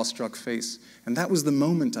awestruck face. And that was the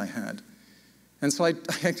moment I had. And so I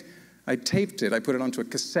taped it, I put it onto a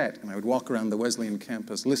cassette, and I would walk around the Wesleyan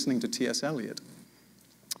campus listening to T.S. Eliot.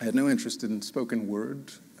 I had no interest in spoken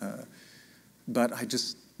word, but I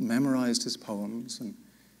just memorized his poems.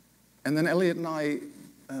 And then Eliot and I,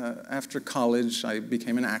 after college, I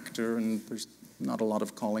became an actor, and there's not a lot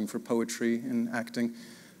of calling for poetry in acting.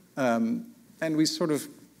 And we sort of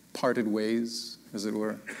parted ways, as it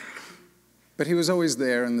were. But he was always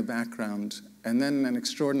there in the background. And then an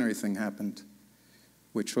extraordinary thing happened,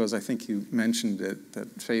 which was, I think you mentioned it,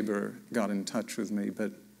 that Faber got in touch with me.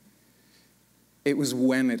 But it was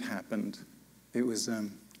when it happened. It was,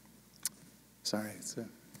 sorry, just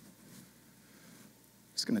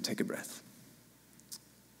going to take a breath.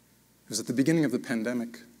 It was at the beginning of the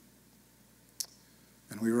pandemic,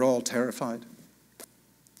 and we were all terrified.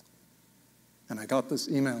 And I got this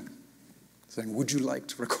email saying, would you like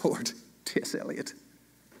to record T.S. Eliot?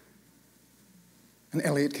 And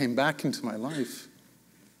Eliot came back into my life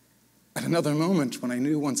at another moment when I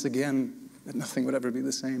knew once again that nothing would ever be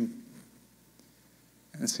the same.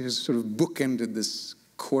 And so he sort of bookended this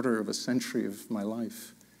quarter of a century of my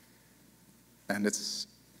life. And it's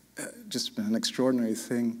just been an extraordinary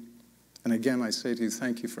thing. And again, I say to you,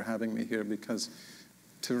 thank you for having me here, because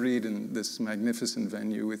to read in this magnificent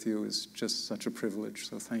venue with you is just such a privilege,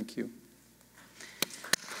 so thank you.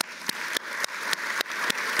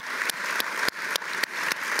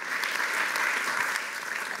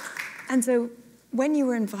 And so when you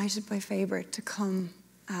were invited by Faber to come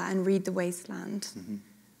and read The Wasteland,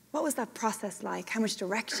 what was that process like? How much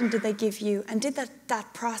direction did they give you? And did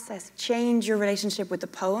that process change your relationship with the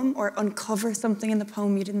poem or uncover something in the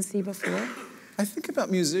poem you didn't see before? I think about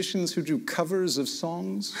musicians who do covers of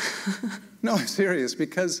songs. No, I'm serious,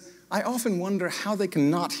 because I often wonder how they can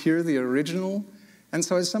not hear the original. And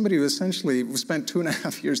so as somebody who essentially spent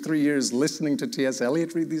 2.5 years, 3 years listening to T.S.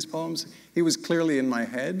 Eliot read these poems, he was clearly in my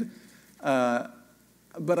head.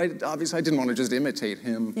 But obviously I didn't want to just imitate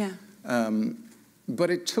him. Yeah. But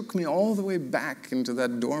it took me all the way back into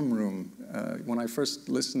that dorm room when I first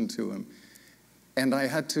listened to him. And I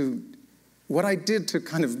had to, what I did to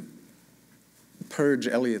kind of purge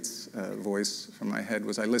Eliot's voice from my head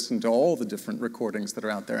was I listened to all the different recordings that are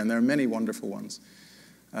out there, and there are many wonderful ones.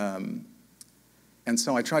 And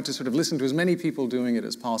so I tried to sort of listen to as many people doing it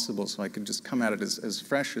as possible so I could just come at it as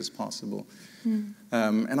fresh as possible.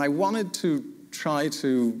 And I wanted to try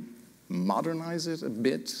to modernize it a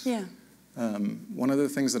bit. Yeah. One of the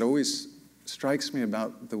things that always strikes me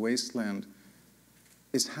about The Wasteland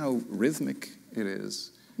is how rhythmic it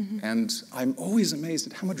is. And I'm always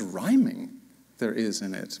amazed at how much rhyming there is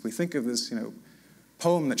in it. We think of this,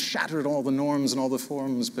 poem that shattered all the norms and all the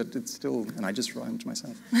forms, but it's still, and I just rhymed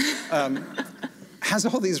myself, has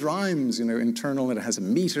all these rhymes, internal, and it has a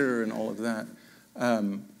meter and all of that.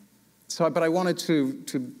 But I wanted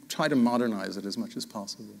to try to modernize it as much as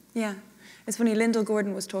possible. Yeah. It's funny, Lyndall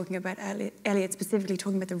Gordon was talking about Eliot specifically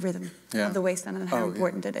talking about the rhythm of the wasteland and how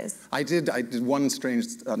important it is. I did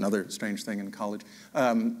another strange thing in college.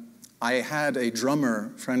 I had a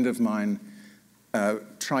drummer friend of mine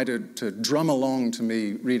try to drum along to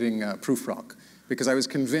me reading Prufrock, because I was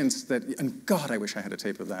convinced that, and God, I wish I had a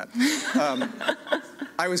tape of that.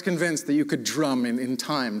 I was convinced that you could drum in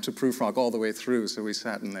time to Prufrock all the way through, so we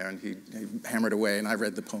sat in there and he hammered away and I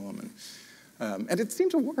read the poem. And it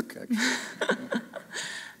seemed to work, actually.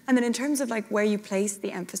 And then in terms of like where you place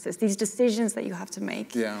the emphasis, these decisions that you have to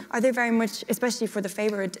make, are they very much, especially for the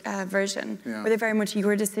Faber version, were they very much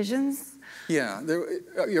your decisions? Yeah,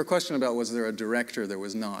 your question about was there a director, there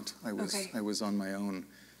was not. I was on my own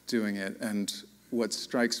doing it. And what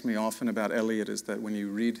strikes me often about Eliot is that when you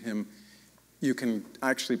read him, you can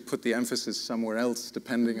actually put the emphasis somewhere else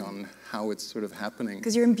depending on how it's sort of happening.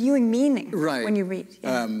 Because you're imbuing meaning when you read.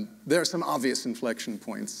 Yeah. There are some obvious inflection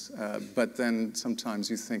points, but then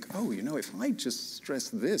sometimes you think, oh, you know, if I just stress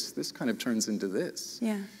this, this kind of turns into this.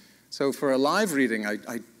 Yeah. So for a live reading,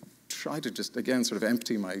 I try to just, again, sort of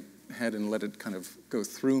empty my head and let it kind of go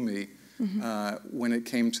through me. When it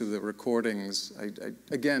came to the recordings,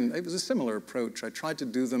 again, it was a similar approach. I tried to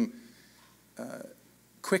do them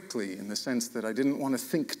quickly, in the sense that I didn't want to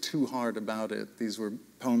think too hard about it. These were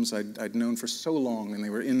poems I'd known for so long, and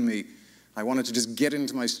they were in me. I wanted to just get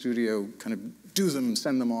into my studio, kind of do them,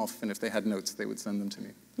 send them off, and if they had notes, they would send them to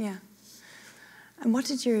me. Yeah. And what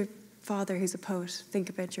did your father, who's a poet, think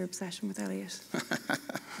about your obsession with Eliot?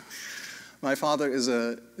 My father is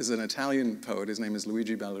an Italian poet. His name is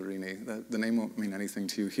Luigi Ballerini. The name won't mean anything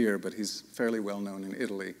to you here, but he's fairly well known in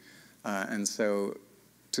Italy. And so,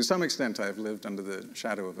 to some extent, I've lived under the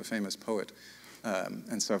shadow of a famous poet.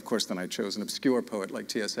 And so, of course, then I chose an obscure poet like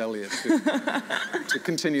T.S. Eliot to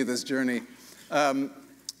continue this journey.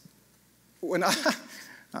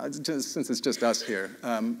 Since it's just us here,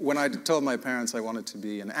 when I told my parents I wanted to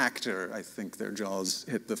be an actor, I think their jaws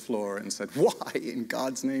hit the floor and said, why in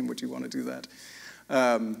God's name would you want to do that?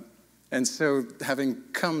 And so having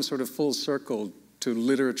come sort of full circle to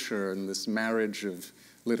literature and this marriage of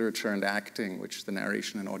literature and acting, which the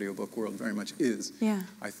narration and audiobook world very much is,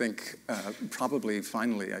 I think I probably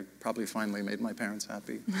finally made my parents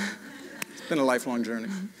happy. It's been a lifelong journey.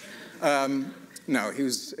 No, he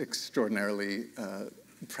was extraordinarily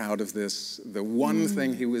proud of this. The one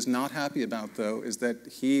thing he was not happy about, though, is that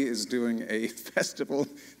he is doing a festival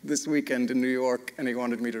this weekend in New York, and he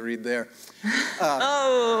wanted me to read there.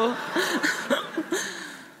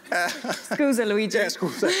 Scusa, Luigi. Yeah,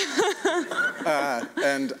 scusa.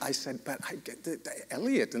 And I said, but I get the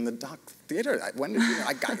Eliot in the Dock Theater. I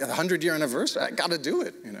got a 100-year anniversary. I got to do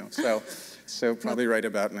it, you know. So probably right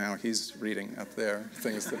about now, he's reading up there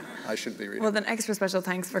things that I should be reading. Well, then extra special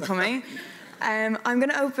thanks for coming. I'm going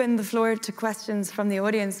to open the floor to questions from the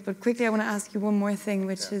audience, but quickly I want to ask you one more thing,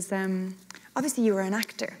 which is, obviously you were an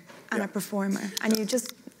actor and a performer, and you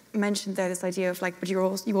just mentioned there this idea of like, but you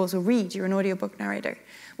also read, you're an audiobook narrator.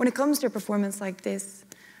 When it comes to a performance like this,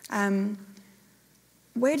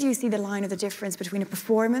 where do you see the line or the difference between a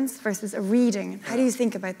performance versus a reading? How do you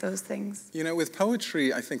think about those things? You know, with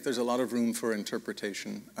poetry, I think there's a lot of room for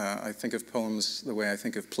interpretation. I think of poems the way I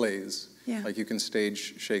think of plays. Like you can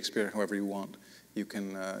stage Shakespeare however you want. You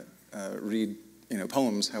can read,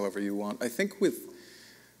 poems however you want. I think with,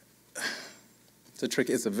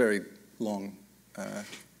 it's a very long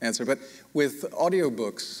answer, but with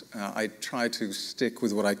audiobooks, I try to stick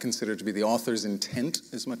with what I consider to be the author's intent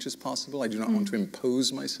as much as possible. I do not want to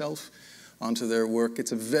impose myself onto their work.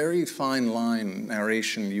 It's a very fine line,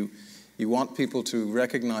 narration. You want people to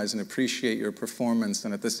recognize and appreciate your performance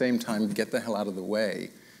and at the same time get the hell out of the way,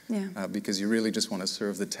 because you really just want to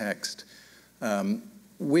serve the text.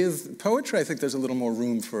 With poetry, I think there's a little more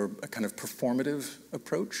room for a kind of performative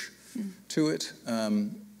approach to it.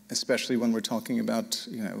 Especially when we're talking about,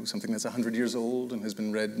 something that's 100 years old and has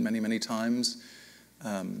been read many, many times.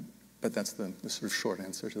 But that's the sort of short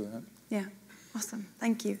answer to that. Yeah, awesome,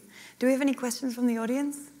 thank you. Do we have any questions from the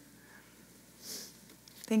audience?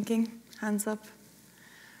 Thinking, hands up.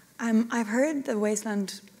 I've heard The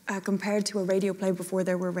Wasteland compared to a radio play before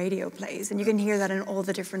there were radio plays, and you can hear that in all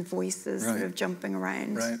the different voices sort of jumping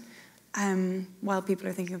around. While people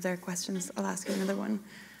are thinking of their questions, I'll ask you another one.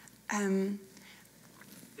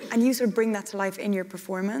 And you sort of bring that to life in your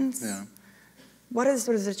performance. What are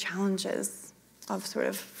sort of the challenges of sort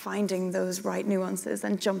of finding those right nuances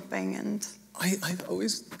and jumping and... I've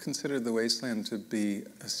always considered The Wasteland to be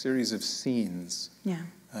a series of scenes.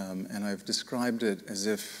 And I've described it as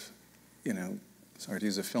if, sorry to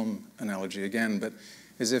use a film analogy again, but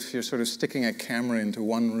is if you're sort of sticking a camera into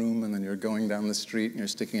one room and then you're going down the street and you're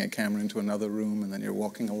sticking a camera into another room and then you're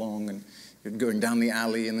walking along and you're going down the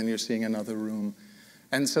alley and then you're seeing another room.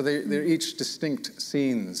 And so they're each distinct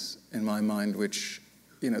scenes in my mind, which,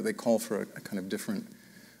 you know, they call for a kind of different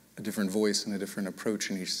voice and a different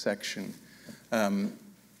approach in each section.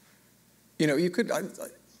 You know, you could,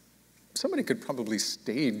 somebody could probably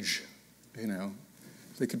stage, you know,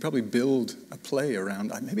 they could probably build a play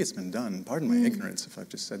around, maybe it's been done, pardon my ignorance if I've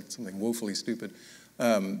just said something woefully stupid.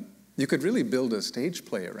 You could really build a stage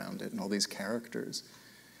play around it and all these characters.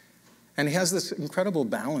 And he has this incredible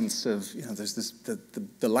balance of, you know, there's this,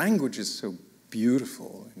 the language is so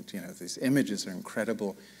beautiful, and, you know, these images are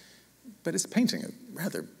incredible, but it's painting a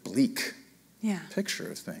rather bleak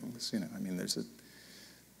picture of things. You know, I mean, there's a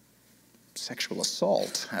sexual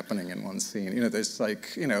assault happening in one scene. You know, there's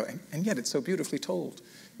like, you know, and yet it's so beautifully told,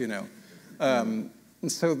 you know. And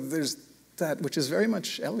so there's that, which is very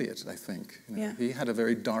much Eliot, I think. You know, he had a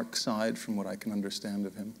very dark side from what I can understand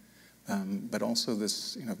of him, but also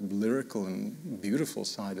this, you know, lyrical and beautiful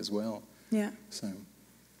side as well. Yeah. So.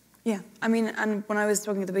 Yeah, I mean, and when I was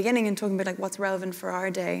talking at the beginning and talking about like what's relevant for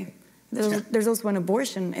our day, there's also an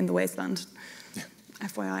abortion in the wasteland,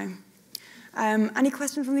 FYI. Any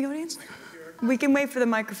questions from the audience? We can wait for the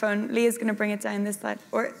microphone. Leah's going to bring it down this side.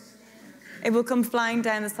 Or it will come flying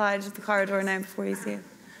down the side of the corridor now before you see it.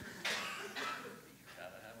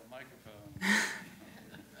 Gotta have a microphone.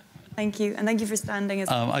 Thank you, and thank you for standing.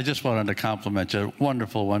 I just wanted to compliment you.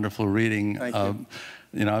 Wonderful, wonderful reading. Thank you.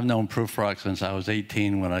 You know, I've known Prufrock since I was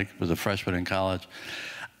 18 when I was a freshman in college.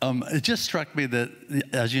 It just struck me that,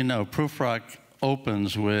 as you know, Prufrock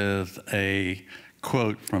opens with a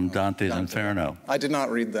quote from Dante's Inferno. I did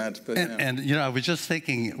not read that, but and you know, I was just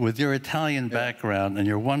thinking, with your Italian background and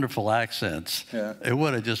your wonderful accents, it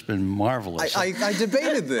would have just been marvelous. I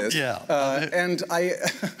debated this, and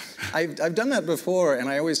I've done that before, and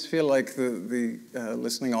I always feel like the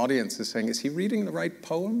listening audience is saying, "Is he reading the right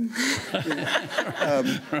poem?"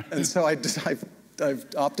 And so I've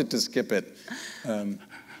opted to skip it.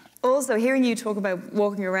 Also, hearing you talk about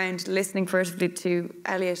walking around, listening furtively to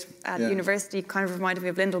Eliot at university kind of reminded me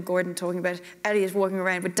of Lyndall Gordon talking about Eliot walking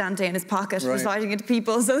around with Dante in his pocket, reciting it to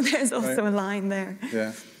people, so there's also a line there.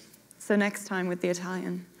 Yeah. So next time with the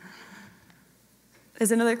Italian.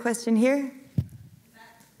 There's another question here.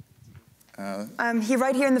 He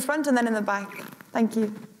right here in the front and then in the back. Thank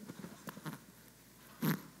you.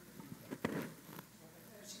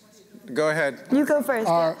 Go ahead. You go first.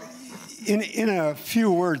 In a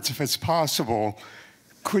few words, if it's possible,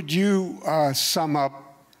 could you sum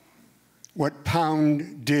up what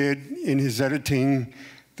Pound did in his editing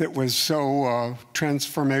that was so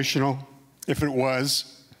transformational, if it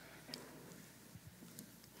was?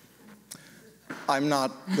 I'm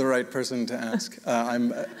not the right person to ask.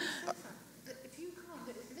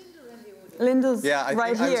 Lyndall's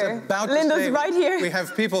right here. Lyndall's right here. We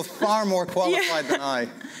have people far more qualified than I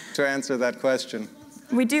to answer that question.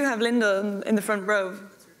 We do have Lyndall in the front row. No,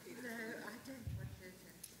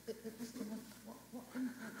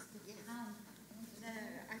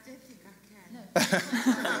 I don't think I can.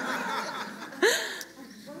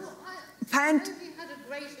 Pound.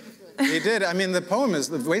 He did. I mean, the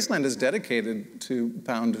Wasteland is dedicated to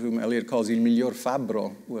Pound, whom Eliot calls il miglior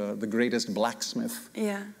fabbro, the greatest blacksmith.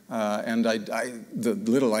 Yeah. And the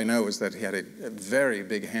little I know is that he had a very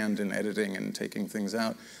big hand in editing and taking things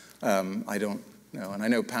out. I don't know, and I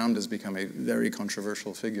know Pound has become a very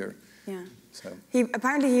controversial figure. Yeah. So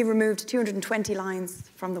apparently he removed 220 lines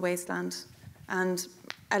from the Wasteland, and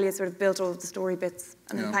Eliot sort of built all of the story bits,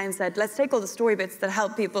 and then Pound said, let's take all the story bits that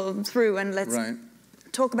help people through and let's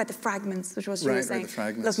talk about the fragments, which was what you were saying,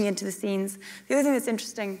 looking into the scenes. The other thing that's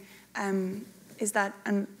interesting is that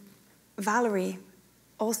Valerie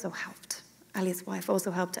also helped. Eliot's wife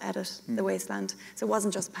also helped to edit The Wasteland. So it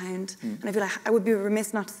wasn't just Pound. And I feel like I would be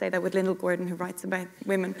remiss not to say that with Lyndall Gordon, who writes about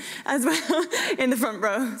women as well in the front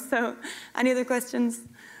row. So any other questions?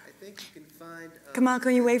 I think you can find... Kamal,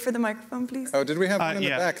 can you wait for the microphone, please? Oh, did we have one in the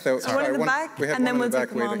back, though? One in the back, and then we'll take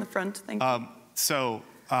Kamal in the front. Thank you.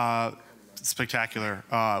 Spectacular,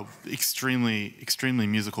 extremely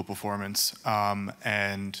musical performance.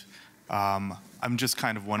 And I'm just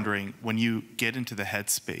kind of wondering, when you get into the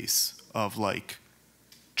headspace of like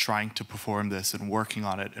trying to perform this and working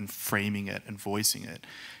on it and framing it and voicing it,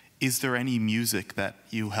 is there any music that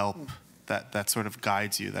you help, that sort of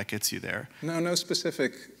guides you, that gets you there? No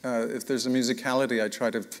specific. If there's a musicality, I try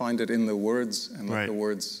to find it in the words and let the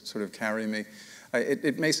words sort of carry me.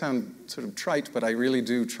 It may sound sort of trite, but I really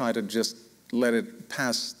do try to just let it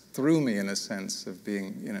pass through me in a sense of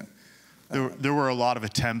being, you know. There were a lot of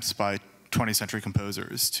attempts by 20th century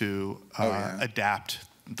composers to adapt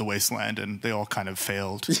The Wasteland, and they all kind of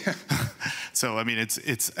failed. Yeah. So I mean,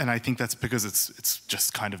 and I think that's because it's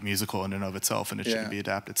just kind of musical in and of itself, and it shouldn't be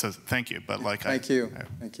adapted. So thank you, but like thank you.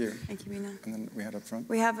 Thank you, Mina. And then we had up front.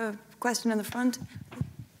 We have a question in the front.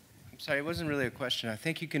 I'm sorry, it wasn't really a question. I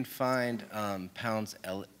think you can find Pound's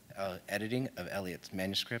editing of Eliot's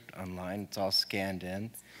manuscript online. It's all scanned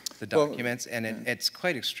in, the documents, and it's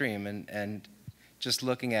quite extreme. And just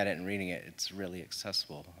looking at it and reading it, it's really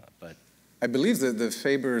accessible. But I believe that the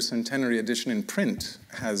Faber Centenary Edition in print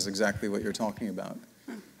has exactly what you're talking about.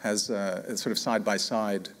 Has sort of side by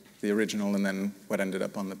side the original and then what ended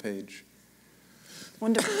up on the page.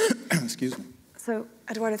 Wonderful. Excuse me. So,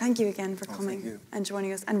 Edoardo, thank you again for coming and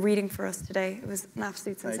joining us and reading for us today. It was an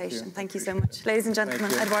absolute sensation. Thank you so much. Ladies and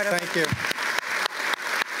gentlemen, Edoardo. Thank you.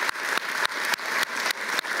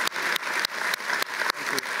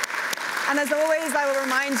 And as always, I will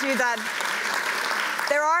remind you that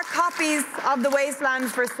there are copies of The Wasteland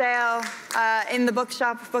for sale in the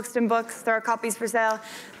bookshop, Buxton Books. There are copies for sale.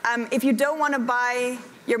 If you don't want to buy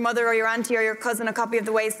your mother or your auntie or your cousin a copy of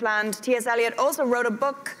The Wasteland, T.S. Eliot also wrote a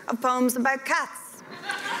book of poems about cats.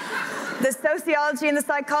 The sociology and the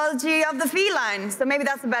psychology of the feline. So maybe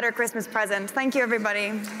that's a better Christmas present. Thank you,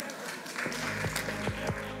 everybody.